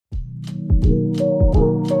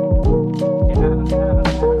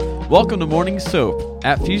Welcome to Morning Soap.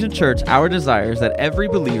 At Fusion Church, our desire is that every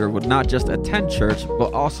believer would not just attend church,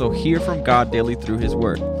 but also hear from God daily through His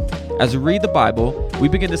Word. As we read the Bible, we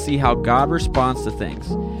begin to see how God responds to things.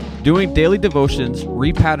 Doing daily devotions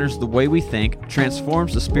repatterns the way we think,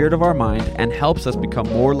 transforms the spirit of our mind, and helps us become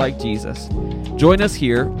more like Jesus. Join us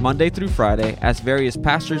here, Monday through Friday, as various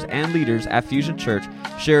pastors and leaders at Fusion Church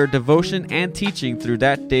share devotion and teaching through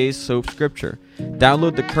that day's soap scripture.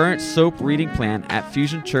 Download the current soap reading plan at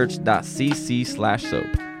fusionchurch.cc/soap.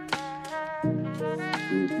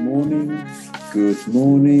 Good morning, good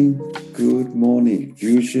morning, good morning,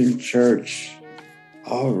 Fusion Church.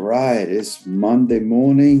 All right, it's Monday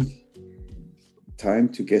morning. Time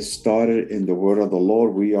to get started in the word of the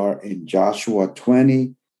Lord. We are in Joshua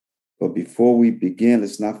 20. But before we begin,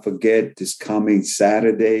 let's not forget this coming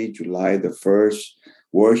Saturday, July the 1st,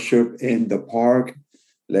 worship in the park.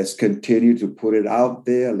 Let's continue to put it out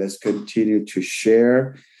there. Let's continue to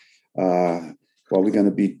share what we're going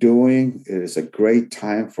to be doing. It is a great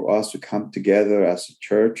time for us to come together as a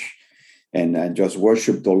church and just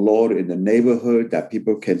worship the Lord in the neighborhood, that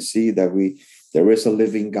people can see that there is a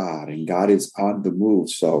living God and God is on the move.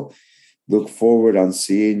 So look forward on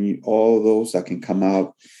seeing all those that can come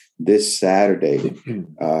out this Saturday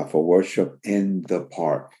for worship in the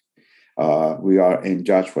park. We are in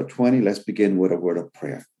Joshua 20. Let's begin with a word of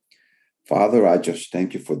prayer. Father, I just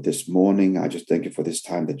thank you for this morning. I just thank you for this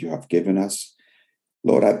time that you have given us.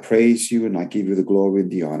 Lord, I praise you and I give you the glory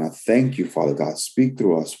and the honor. Thank you, Father God. Speak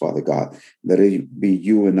through us, Father God. Let it be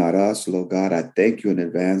you and not us, Lord God. I thank you in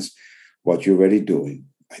advance what you're already doing.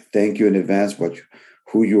 I thank you in advance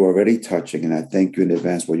who you're already touching, and I thank you in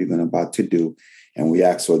advance what you're about to do. And we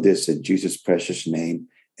ask for this in Jesus' precious name.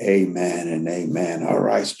 Amen and amen. All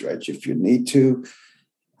right, stretch if you need to.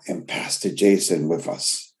 And Pastor Jason with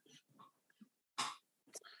us.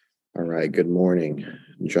 All right, good morning.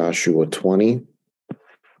 Joshua 20.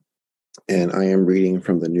 And I am reading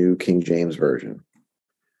from the New King James Version.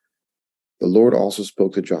 The Lord also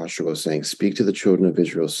spoke to Joshua, saying, Speak to the children of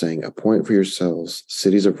Israel, saying, Appoint for yourselves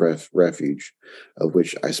cities of refuge, of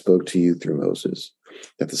which I spoke to you through Moses,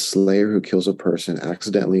 that the slayer who kills a person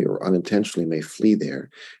accidentally or unintentionally may flee there,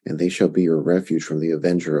 and they shall be your refuge from the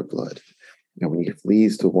avenger of blood. And when he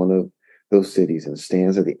flees to one of those cities and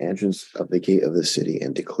stands at the entrance of the gate of the city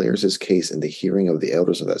and declares his case in the hearing of the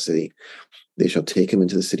elders of that city, they shall take him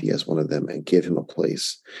into the city as one of them and give him a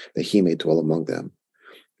place that he may dwell among them.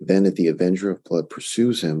 Then if the avenger of blood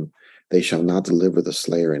pursues him, they shall not deliver the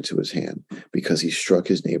slayer into his hand, because he struck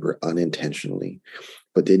his neighbor unintentionally,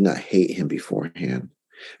 but did not hate him beforehand.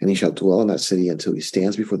 And he shall dwell in that city until he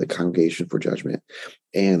stands before the congregation for judgment,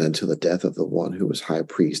 and until the death of the one who was high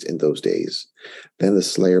priest in those days. Then the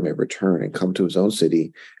slayer may return and come to his own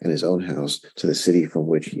city and his own house, to the city from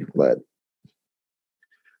which he fled.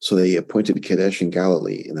 So they appointed Kadesh in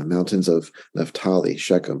Galilee, in the mountains of Naphtali,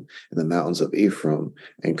 Shechem, in the mountains of Ephraim,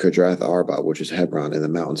 and Kirjath Arba, which is Hebron, in the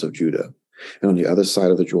mountains of Judah. And on the other side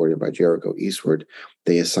of the Jordan, by Jericho eastward,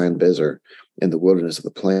 they assigned Bezer in the wilderness of the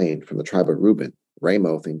plain from the tribe of Reuben,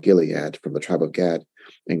 Ramoth in Gilead from the tribe of Gad,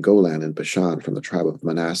 and Golan in Bashan from the tribe of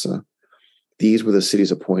Manasseh. These were the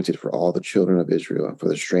cities appointed for all the children of Israel and for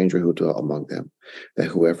the stranger who dwelt among them, that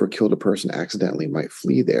whoever killed a person accidentally might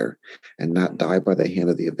flee there and not die by the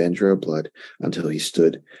hand of the avenger of blood until he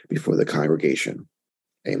stood before the congregation.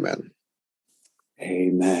 Amen.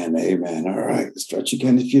 Amen. Amen. All right. Stretch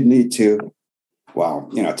again if you need to.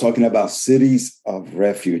 Wow. Talking about cities of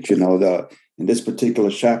refuge, in this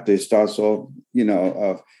particular chapter, it starts off,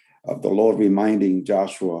 of the Lord reminding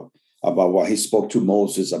Joshua about what he spoke to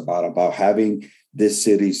Moses about having these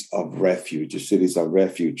cities of refuge, the cities of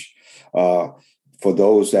refuge. For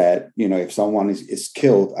those that, if someone is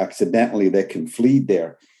killed accidentally, they can flee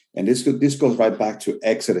there. And this goes right back to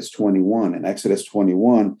Exodus 21. And Exodus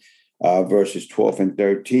 21, verses 12 and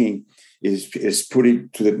 13 is pretty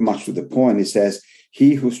much to the point. It says,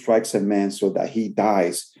 he who strikes a man so that he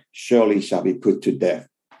dies surely shall be put to death,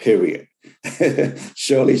 period.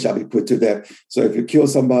 Surely shall be put to death. So if you kill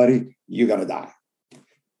somebody, you're going to die.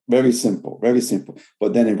 Very simple, very simple.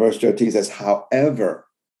 But then in verse 13 it says, however,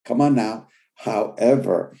 come on now,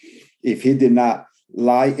 however, if he did not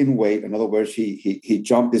lie in wait, in other words, he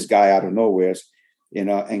jumped this guy out of nowhere,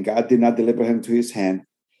 and God did not deliver him to his hand,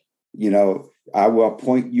 I will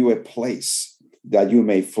appoint you a place that you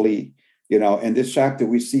may flee. In this chapter,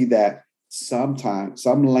 we see that sometimes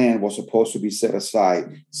some land was supposed to be set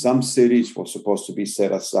aside. Some cities were supposed to be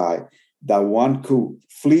set aside that one could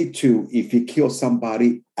flee to if he killed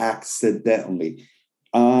somebody accidentally,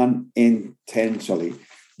 unintentionally.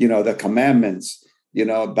 The commandments,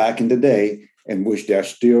 back in the day, and which they're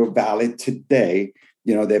still valid today,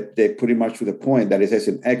 They pretty much to the point that it says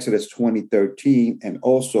in Exodus 20:13 and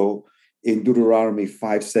also in Deuteronomy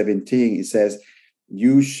 5:17, it says,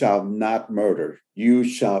 you shall not murder, you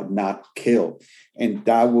shall not kill. And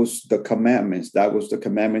that was the commandments. That was the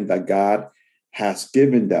commandment that God has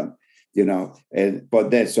given them,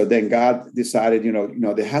 so then God decided,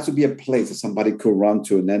 there has to be a place that somebody could run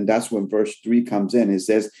to. And then that's when verse 3 comes in. It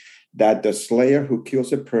says that the slayer who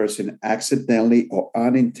kills a person accidentally or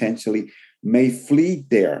unintentionally may flee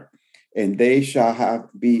there, and there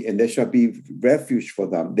shall be refuge for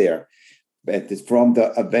them there. But it's from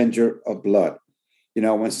the avenger of blood.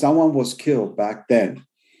 When someone was killed back then,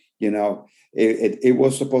 it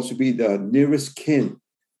was supposed to be the nearest kin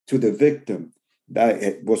to the victim that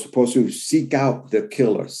it was supposed to seek out the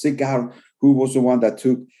killer, seek out who was the one that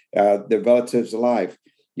took the relative's life,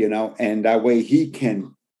 and that way he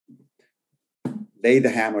can lay the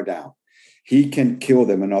hammer down. He can kill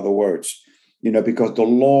them, in other words, because the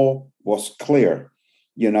law was clear.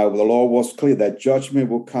 The law was clear that judgment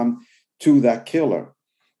will come to that killer.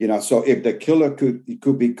 So if the killer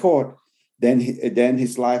could be caught, then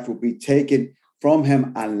his life will be taken from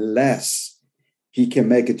him unless he can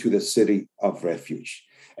make it to the city of refuge.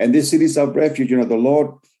 And these cities of refuge, the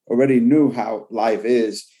Lord already knew how life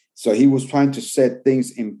is. So he was trying to set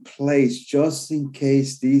things in place just in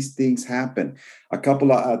case these things happen. A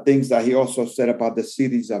couple of things that he also said about the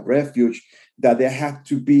cities of refuge, that they have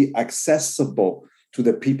to be accessible to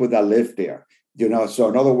the people that live there. So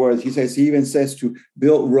in other words, he even says to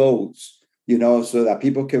build roads, so that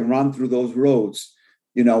people can run through those roads,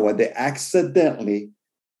 when they accidentally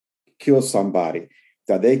kill somebody,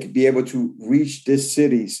 that they could be able to reach these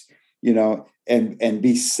cities, and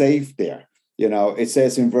be safe there. It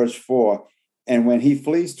says in verse 4, and when he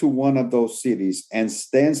flees to one of those cities and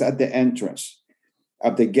stands at the entrance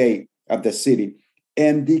of the gate of the city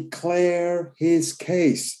and declare his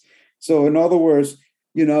case. So in other words,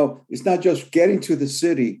 it's not just getting to the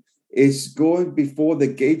city, it's going before the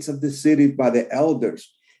gates of the city by the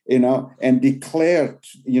elders, and declare,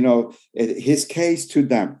 his case to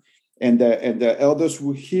them. And the elders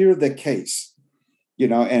will hear the case,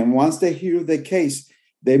 and once they hear the case,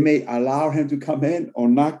 they may allow him to come in or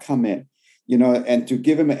not come in, and to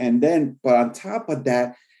give him. And then, but on top of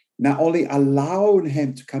that, not only allowing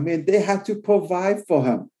him to come in, they have to provide for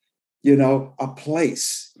him, a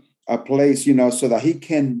place, so that he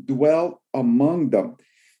can dwell among them,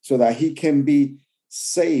 so that he can be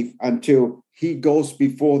safe until he goes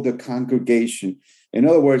before the congregation. In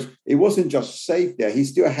other words, it wasn't just safe there. He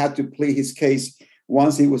still had to plead his case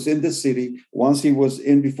once he was in the city, once he was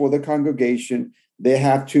in before the congregation. They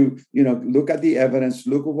have to, look at the evidence,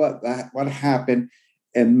 look at what happened,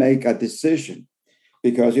 and make a decision.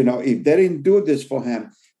 Because, if they didn't do this for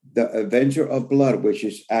him, the avenger of blood, which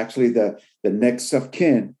is actually the next of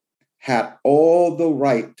kin, had all the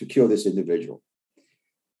right to kill this individual,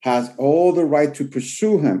 has all the right to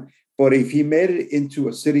pursue him. But if he made it into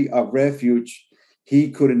a city of refuge, he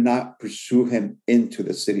could not pursue him into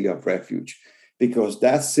the city of refuge, because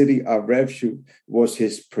that city of refuge was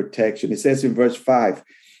his protection. It says in verse 5,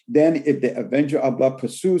 then if the avenger of blood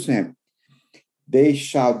pursues him, they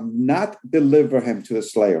shall not deliver him to the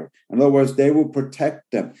slayer. In other words, they will protect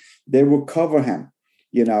them. They will cover him,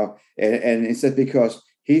 and it says because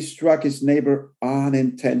he struck his neighbor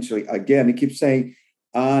unintentionally. Again, he keeps saying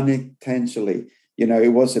unintentionally.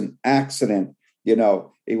 It was an accident. He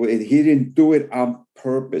didn't do it on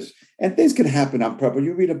purpose. And things can happen on purpose.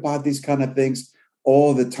 You read about these kind of things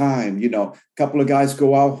all the time. A couple of guys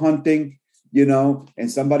go out hunting,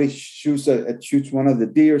 and somebody shoots one of the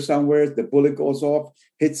deer somewhere. The bullet goes off,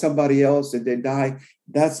 hits somebody else, and they die.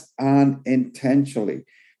 That's unintentionally.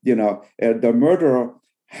 The murderer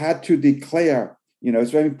had to declare,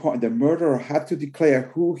 it's very important. The murderer had to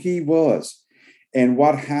declare who he was and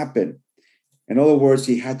what happened. In other words,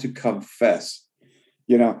 he had to confess.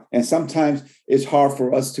 And sometimes it's hard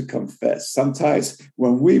for us to confess. Sometimes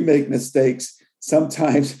when we make mistakes,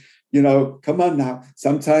 sometimes, come on now,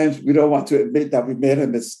 sometimes we don't want to admit that we made a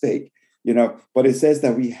mistake, but it says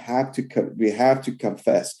that we have to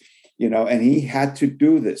confess, and he had to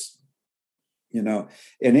do this, and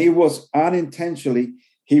it was unintentionally,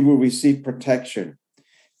 he will receive protection,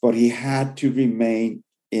 but he had to remain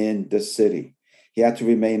in the city. He had to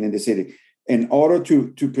remain in the city in order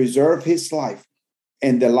to preserve his life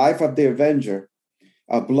and the life of the avenger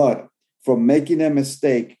of blood from making a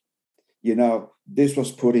mistake. This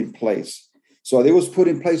was put in place. So it was put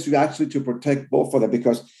in place to protect both of them,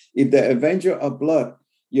 because if the avenger of blood,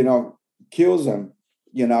 kills them,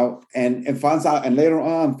 and finds out, and later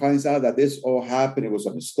on finds out that this all happened, it was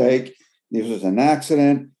a mistake, this was an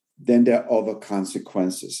accident, then there are other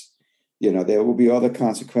consequences. There will be other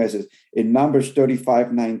consequences. In Numbers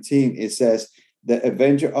 35:19, it says, the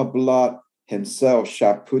avenger of blood himself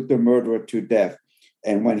shall put the murderer to death.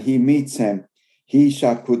 And when he meets him, he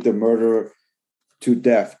shall put the murderer to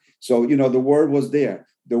death. So, the word was there.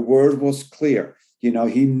 The word was clear. He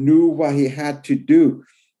knew what he had to do,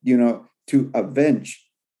 to avenge,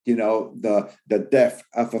 the death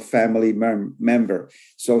of a family member.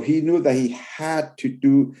 So he knew that he had to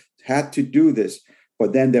do this.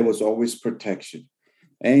 But then there was always protection.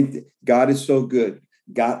 And God is so good.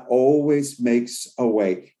 God always makes a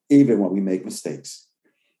way, even when we make mistakes,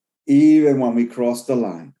 even when we cross the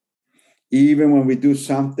line, even when we do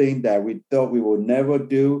something that we thought we will never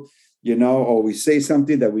do, or we say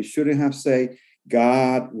something that we shouldn't have said.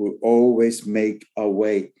 God will always make a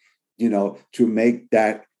way, to make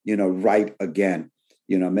that, right again,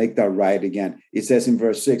 make that right again. It says in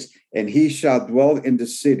verse 6, and he shall dwell in the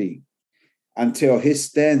city until he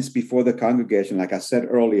stands before the congregation, like I said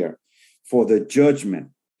earlier, for the judgment,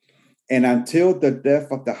 and until the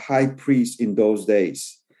death of the high priest in those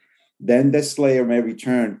days. Then the slayer may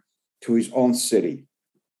return to his own city.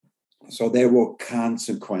 So there were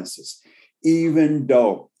consequences, even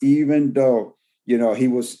though, he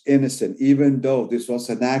was innocent, even though this was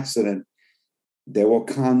an accident, there were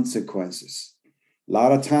consequences. A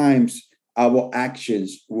lot of times our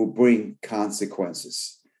actions will bring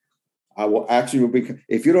consequences. Our action will be,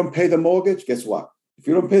 if you don't pay the mortgage, guess what? If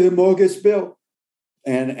you don't pay the mortgage bill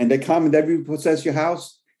and they come and they repossess your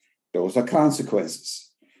house, those are consequences.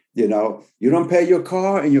 You don't pay your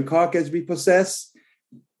car and your car gets repossessed,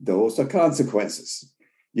 those are consequences.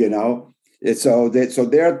 So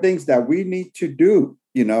there are things that we need to do,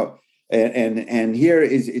 and here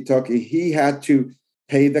is it talking, he had to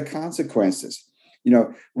pay the consequences.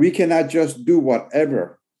 We cannot just do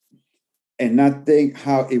whatever and not think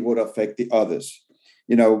how it would affect the others.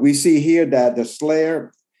 We see here that the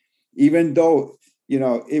slayer, even though,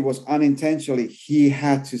 it was unintentionally, he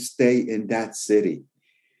had to stay in that city,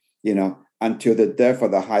 until the death of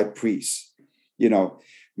the high priest.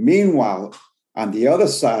 Meanwhile, on the other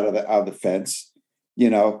side of the fence,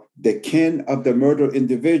 the kin of the murdered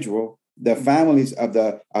individual, the families of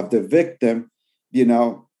the victim,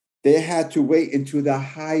 they had to wait until the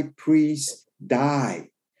high priest died.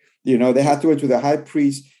 They had to wait until the high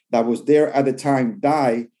priest that was there at the time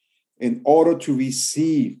died in order to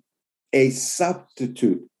receive a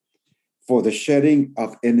substitute for the shedding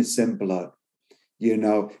of innocent blood.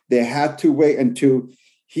 They had to wait until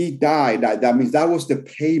he died. That means that was the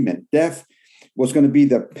payment. Death was going to be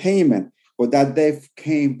the payment, but that death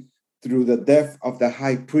came through the death of the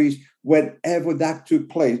high priest. Whenever that took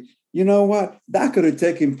place, you know what? That could have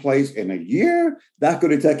taken place in a year. That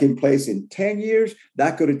could have taken place in 10 years.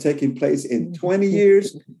 That could have taken place in 20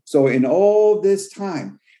 years. So in all this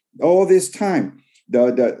time, the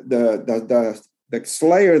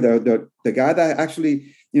slayer, the guy that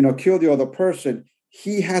actually, killed the other person,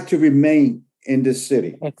 he had to remain in the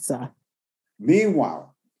city. Exactly.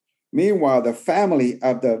 Meanwhile, the family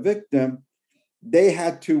of the victim, they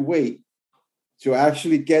had to wait to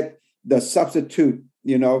actually get the substitute,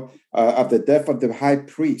 of the death of the high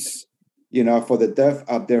priest, for the death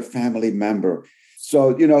of their family member.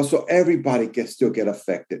 So, so everybody can still get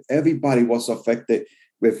affected. Everybody was affected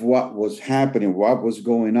with what was happening, what was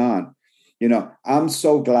going on. I'm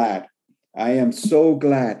so glad. I am so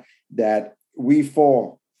glad that we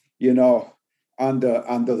fall, under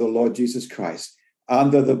the Lord Jesus Christ,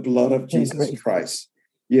 under the blood of Jesus Christ.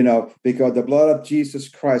 Because the blood of Jesus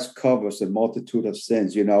Christ covers a multitude of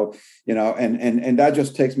sins, and that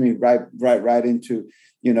just takes me right into,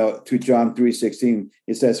 to John 3:16.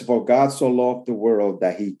 It says, for God so loved the world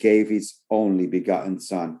that he gave his only begotten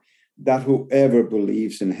son, that whoever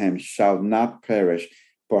believes in him shall not perish,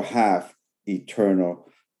 but have eternal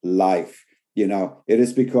life. It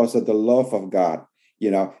is because of the love of God,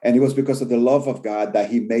 and it was because of the love of God that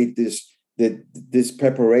he made this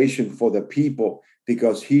preparation for the people,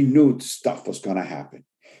 because he knew stuff was going to happen.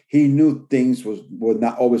 He knew things were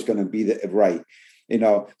not always going to be right.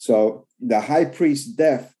 So the high priest's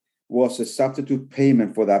death was a substitute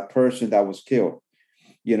payment for that person that was killed.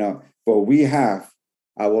 But we have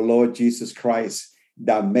our Lord Jesus Christ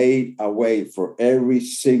that made a way for every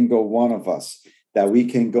single one of us, that we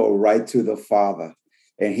can go right to the Father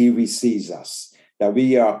and he receives us, that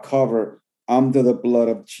we are covered under the blood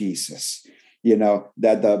of Jesus.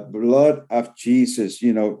 That the blood of Jesus,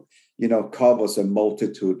 covers a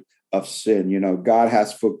multitude of sin. God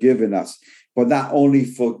has forgiven us, but not only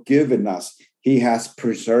forgiven us, he has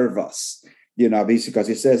preserved us, because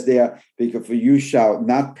it says there, because you shall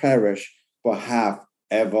not perish, but have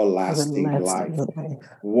everlasting life. life.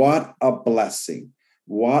 What a blessing.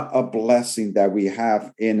 What a blessing that we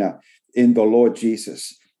have in the Lord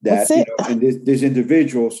Jesus. That, That's it. And these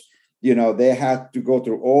individuals, they had to go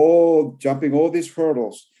through jumping all these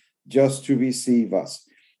hurdles just to receive us.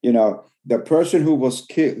 The person who was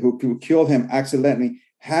who killed him accidentally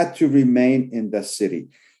had to remain in the city.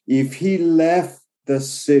 If he left that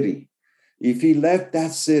city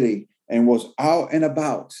and was out and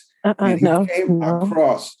about, and he came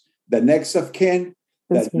across the next of kin,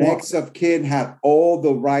 the next of kin had all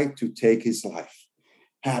the right to take his life,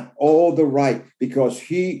 had all the right, because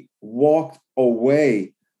he walked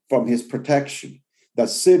away from his protection. The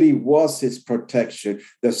city was his protection.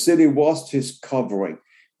 The city was his covering.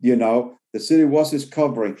 The city was his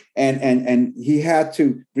covering. And he had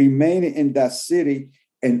to remain in that city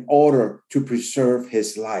in order to preserve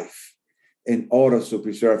his life. Again,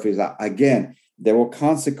 there were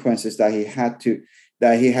consequences that he had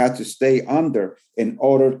to stay under in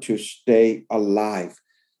order to stay alive.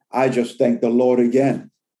 I just thank the Lord again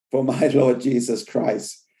for my Lord Jesus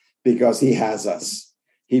Christ, because he has us.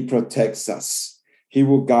 He protects us. He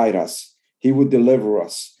will guide us. He will deliver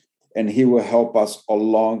us, and he will help us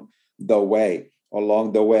along the way.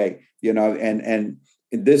 And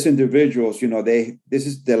these individuals, this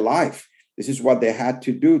is their life. This is what they had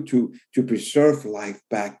to do to preserve life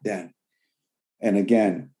back then. And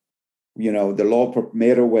again, the Lord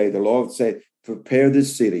made a way. The Lord said, prepare the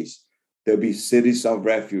cities. There'll be cities of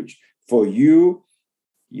refuge for you,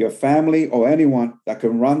 your family, or anyone that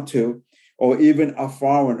can run to, or even a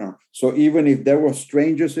foreigner. So even if there were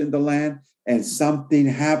strangers in the land and something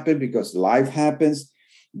happened, because life happens,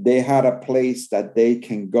 they had a place that they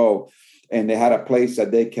can go, and they had a place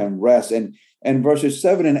that they can rest. And verses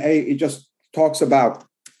 7 and 8, it just talks about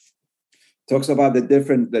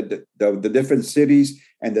the different cities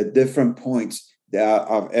and the different points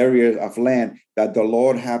of areas of land that the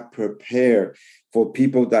Lord have prepared for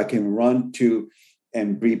people that can run to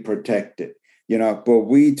and be protected. But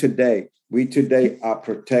we today are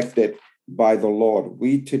protected by the Lord.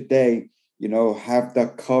 We today, have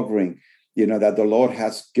the covering, that the Lord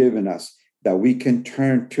has given us, that we can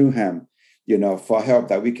turn to him, for help,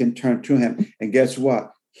 that we can turn to him. And guess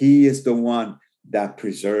what? He is the one that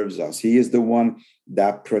preserves us. He is the one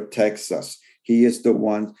that protects us. He is the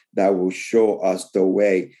one that will show us the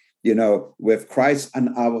way. With Christ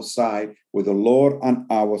on our side, with the Lord on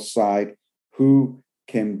our side, who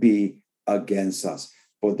can be against us?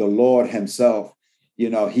 But the Lord himself,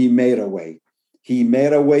 he made a way. He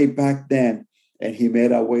made a way back then, and he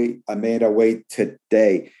made a way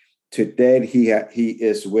today. Today he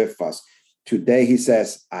is with us. Today he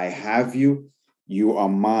says, I have you. You are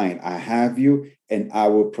mine. I have you, and I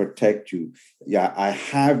will protect you. Yeah, I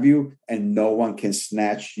have you, and no one can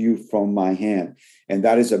snatch you from my hand. And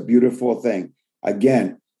that is a beautiful thing.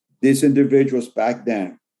 Again, these individuals back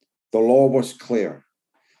then, the law was clear.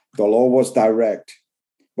 The law was direct.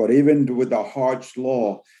 But even with the harsh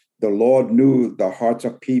law, the Lord knew the hearts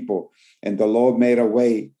of people, and the Lord made a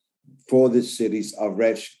way for the cities of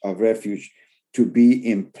refuge to be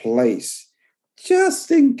in place,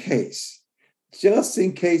 just in case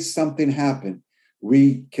something happened,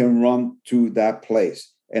 we can run to that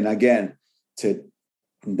place. And again,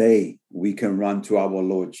 today we can run to our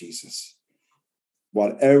Lord Jesus.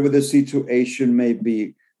 Whatever the situation may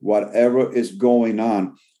be, whatever is going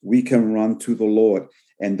on, we can run to the Lord,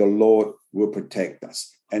 and the Lord will protect us,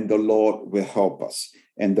 and the Lord will help us,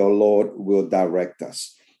 and the Lord will direct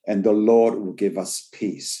us, and the Lord will give us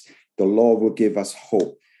peace. The Lord will give us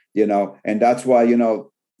hope, and that's why,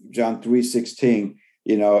 John 3:16,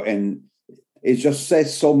 and it just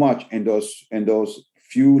says so much in those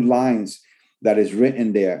few lines that is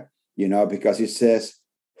written there, because it says,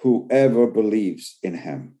 whoever believes in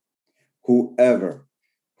him, whoever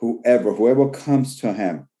comes to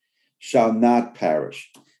him shall not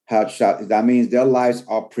perish. That means their lives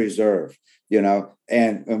are preserved,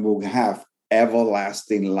 and will have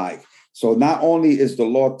everlasting life. So not only is the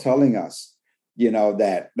Lord telling us,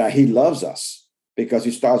 that he loves us, because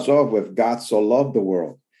he starts off with God so loved the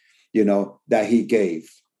world, that he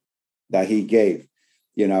gave, and he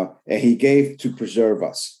gave to preserve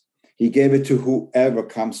us. He gave it to whoever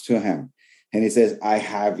comes to him. And he says, I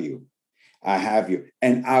have you,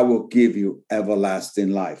 and I will give you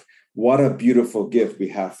everlasting life. What a beautiful gift we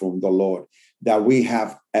have from the Lord, that we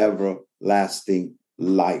have everlasting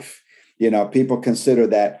life. People consider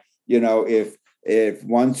that, if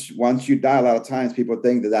once you die, a lot of times people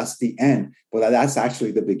think that that's the end, but that's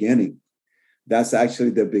actually the beginning. That's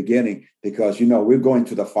actually the beginning, because, we're going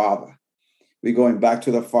to the Father. We're going back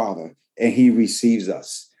to the Father, and he receives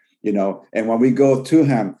us. And when we go to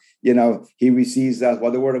him, he receives us,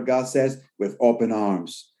 what the word of God says, with open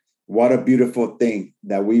arms. What a beautiful thing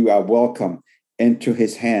that we are welcome into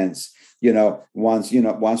his hands, once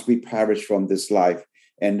we perish from this life.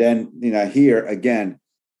 And then, here again,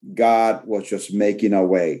 God was just making a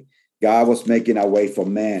way. God was making a way for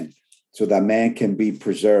man so that man can be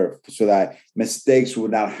preserved, so that mistakes will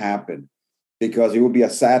not happen. Because it would be a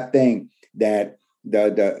sad thing that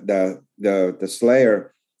the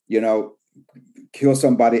slayer, kill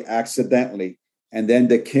somebody accidentally, and then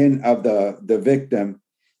the kin of the victim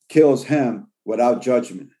kills him without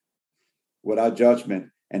judgment.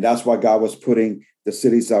 And that's why God was putting the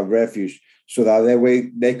cities of refuge, so that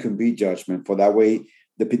way they can be judgment, for that way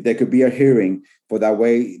there could be a hearing, for that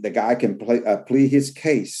way the guy can plead his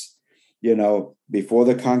case, before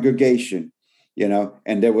the congregation,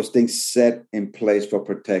 and there was things set in place for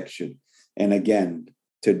protection. And again,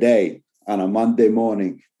 today on a Monday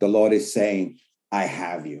morning, the Lord is saying, I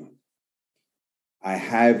have you. I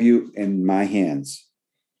have you in my hands.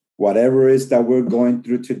 Whatever it is that we're going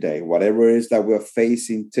through today, whatever it is that we're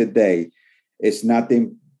facing today, it's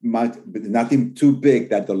nothing too big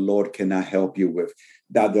that the Lord cannot help you with,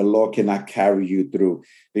 that the Lord cannot carry you through,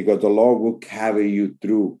 because the Lord will carry you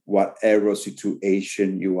through whatever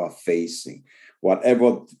situation you are facing.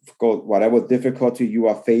 Whatever difficulty you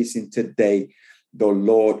are facing today, the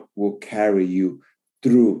Lord will carry you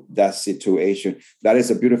through that situation. That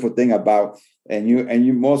is a beautiful thing about, and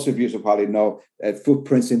you most of you should probably know,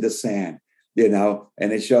 footprints in the sand,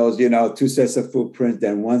 and it shows, 2 sets of footprints,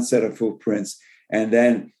 then 1 set of footprints. And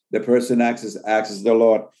then the person asks the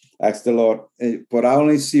Lord, but I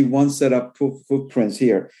only see 1 set of footprints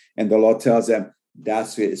here. And the Lord tells them,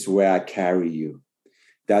 that's where I carry you.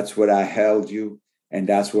 That's where I held you. And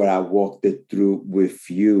that's where I walked it through with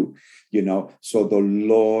you, So the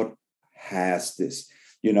Lord has this.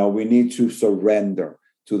 We need to surrender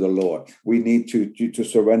to the Lord. We need to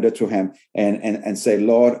surrender to him and say,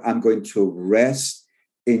 Lord, I'm going to rest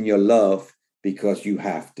in your love, because you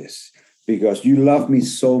have this. Because you love me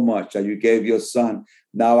so much that you gave your son.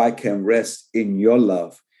 Now I can rest in your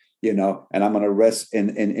love, and I'm going to rest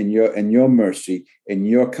in your mercy, in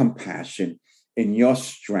your compassion, in your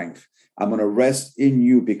strength. I'm going to rest in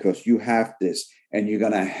you because you have this, and you're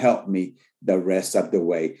going to help me the rest of the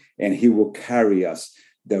way. And he will carry us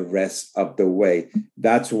the rest of the way.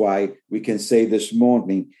 That's why we can say this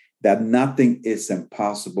morning that nothing is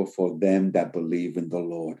impossible for them that believe in the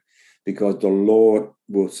Lord, because the Lord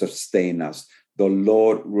will sustain us. The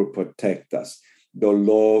Lord will protect us. The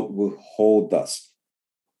Lord will hold us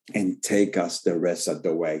and take us the rest of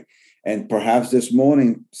the way. And perhaps this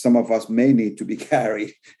morning, some of us may need to be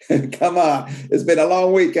carried. Come on, it's been a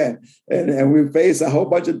long weekend, and we face a whole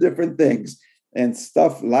bunch of different things and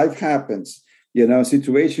stuff. Life happens,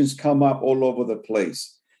 situations come up all over the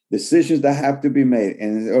place, decisions that have to be made,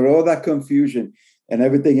 and all that confusion and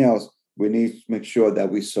everything else. We need to make sure that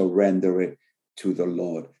we surrender it to the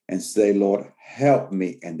Lord and say, Lord, help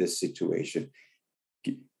me in this situation.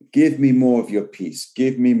 Give me more of your peace.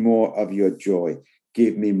 Give me more of your joy.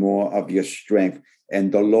 Give me more of your strength.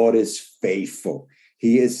 And the Lord is faithful.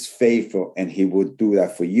 He is faithful, and he will do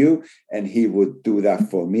that for you, and he will do that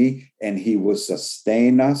for me, and he will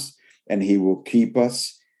sustain us, and he will keep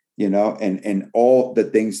us, and all the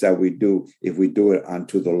things that we do, if we do it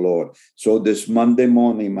unto the Lord. So this Monday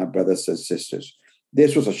morning, my brothers and sisters,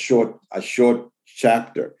 this was a short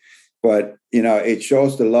chapter, but, it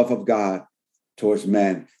shows the love of God towards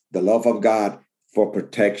man, the love of God for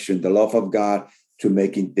protection, the love of God to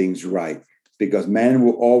making things right, because man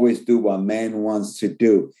will always do what man wants to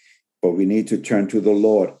do. But we need to turn to the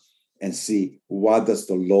Lord and see, what does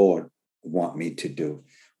the Lord want me to do?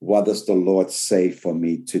 What does the Lord say for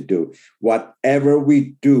me to do? Whatever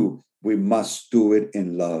we do, we must do it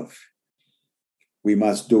in love. We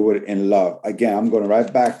must do it in love. Again, I'm going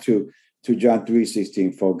right back to John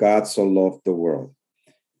 3:16. For God so loved the world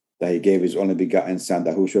that he gave his only begotten son,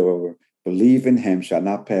 that whosoever believe in him shall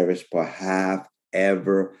not perish, but have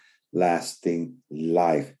everlasting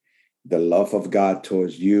life. The love of God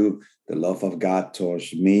towards you, the love of God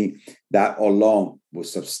towards me, that alone will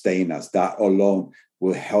sustain us. That alone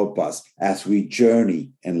will help us as we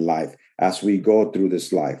journey in life, as we go through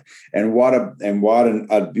this life. And what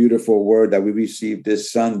a beautiful word that we received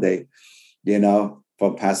this Sunday,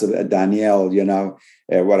 from Pastor Danielle,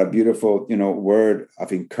 what a beautiful, word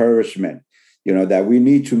of encouragement, that we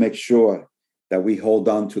need to make sure that we hold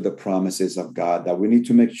on to the promises of God, that we need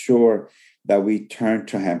to make sure that we turn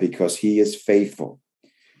to him, because he is faithful,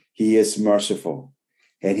 he is merciful,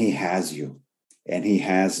 and he has you, and he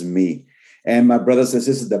has me. And my brothers and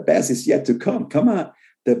sisters, the best is yet to come. Come on.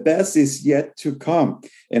 The best is yet to come.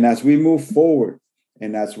 And as we move forward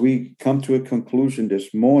and as we come to a conclusion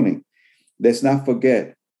this morning, let's not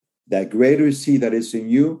forget that greater is he that is in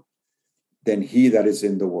you than he that is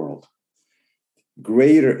in the world.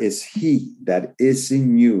 Greater is he that is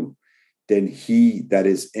in you than he that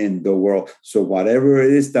is in the world. So whatever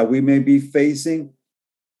it is that we may be facing,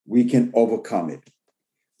 we can overcome it.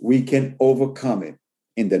 We can overcome it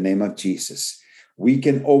in the name of Jesus. We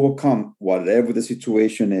can overcome whatever the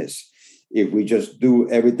situation is if we just do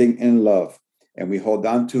everything in love and we hold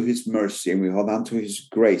on to his mercy and we hold on to his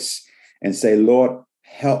grace and say, Lord,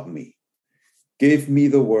 help me. Give me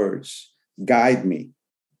the words. Guide me.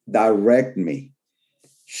 Direct me.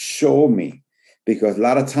 Show me. Because a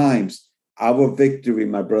lot of times our victory,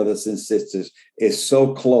 my brothers and sisters, is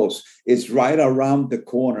so close. It's right around the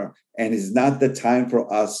corner, and it's not the time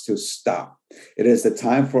for us to stop. It is the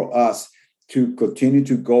time for us to continue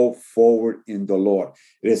to go forward in the Lord.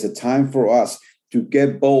 It is a time for us to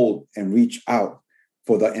get bold and reach out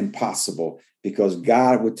for the impossible, because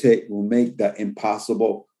God will make the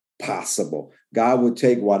impossible possible. God will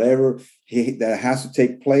take whatever that has to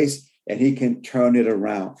take place, and he can turn it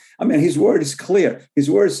around. I mean, his word is clear. His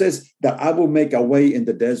word says that I will make a way in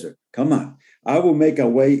the desert. Come on. I will make a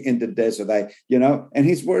way in the desert. And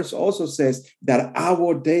his words also says that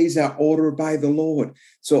our days are ordered by the Lord.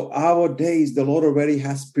 So our days, the Lord already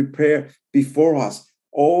has prepared before us.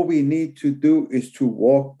 All we need to do is to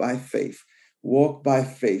walk by faith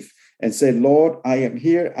and say, Lord, I am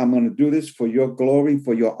here. I'm going to do this for your glory,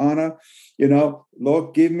 for your honor.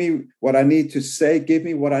 Lord, give me what I need to say. Give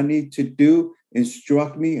me what I need to do.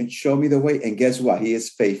 Instruct me and show me the way. And guess what? He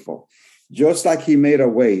is faithful. Just like he made a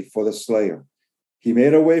way for the slayer. He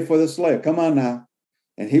made a way for the slayer. Come on now.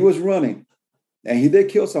 And he was running. And he did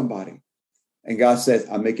kill somebody. And God says,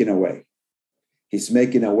 I'm making a way. He's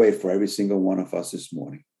making a way for every single one of us this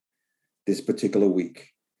morning, this particular week.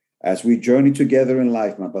 As we journey together in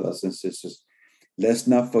life, my brothers and sisters, let's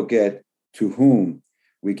not forget to whom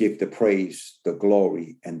we give the praise, the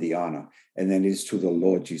glory, and the honor. And then it's to the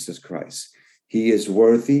Lord Jesus Christ. He is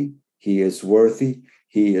worthy. He is worthy.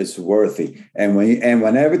 He is worthy. And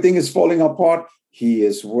when everything is falling apart, he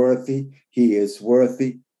is worthy. He is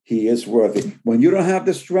worthy. He is worthy. When you don't have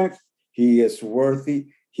the strength, he is worthy.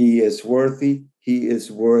 He is worthy. He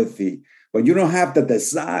is worthy. When you don't have the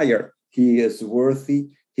desire, he is worthy.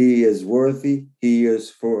 He is worthy. He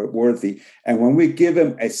is worthy. And when we give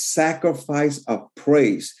him a sacrifice of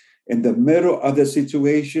praise in the middle of the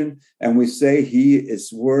situation, and we say he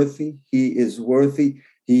is worthy, he is worthy,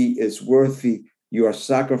 he is worthy, you are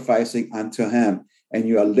sacrificing unto him, and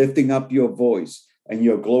you are lifting up your voice, and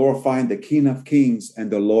you're glorifying the King of Kings and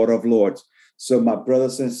the Lord of Lords. So my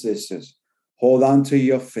brothers and sisters, hold on to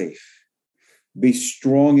your faith. Be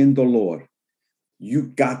strong in the Lord. You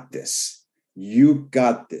got this. You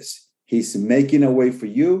got this. He's making a way for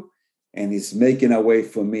you, and he's making a way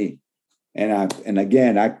for me. And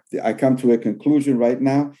again, I come to a conclusion right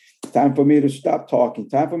now. Time for me to stop talking.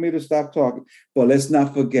 But let's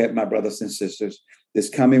not forget, my brothers and sisters, this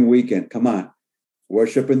coming weekend, come on,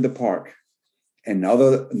 worship in the park.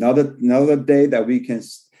 Another day that we can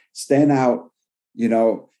stand out,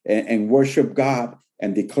 and worship God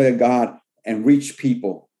and declare God and reach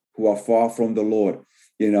people who are far from the Lord,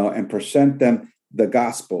 and present them the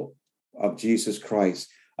gospel of Jesus Christ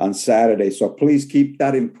on Saturday. So please keep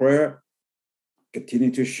that in prayer.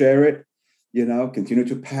 Continue to share it, continue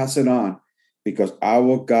to pass it on, because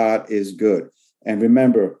our God is good. And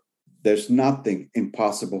remember, there's nothing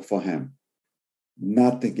impossible for him.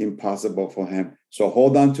 Nothing impossible for him. So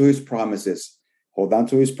hold on to his promises. Hold on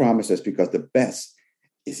to his promises, because the best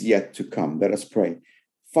is yet to come. Let us pray.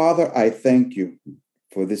 Father, I thank you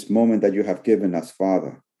for this moment that you have given us,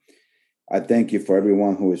 Father. I thank you for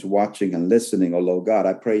everyone who is watching and listening. Oh, Lord God,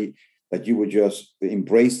 I pray that you would just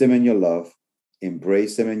embrace them in your love,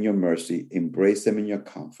 embrace them in your mercy, embrace them in your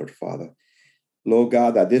comfort, Father. Lord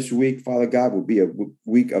God, that this week, Father God, will be a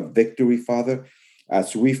week of victory, Father,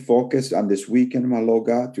 as we focus on this weekend, my Lord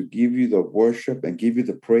God, to give you the worship and give you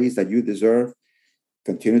the praise that you deserve.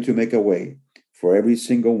 Continue to make a way for every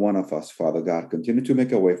single one of us, Father God. Continue to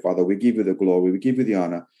make a way, Father. We give you the glory. We give you the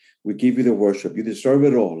honor. We give you the worship. You deserve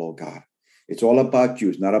it all, Lord God. It's all about you.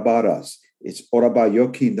 It's not about us. It's all about your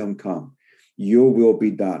kingdom come. Your will be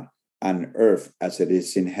done on earth as it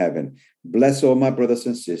is in heaven. Bless all my brothers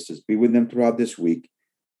and sisters. Be with them throughout this week.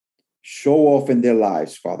 Show off in their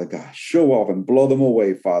lives, Father God. Show off and blow them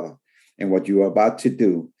away, Father, in what you are about to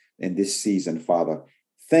do in this season, Father.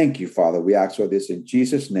 Thank you, Father. We ask for this in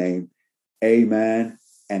Jesus' name. Amen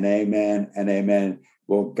and amen and amen.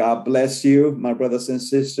 Well, God bless you, my brothers and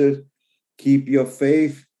sisters. Keep your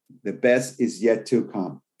faith. The best is yet to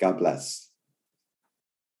come. God bless.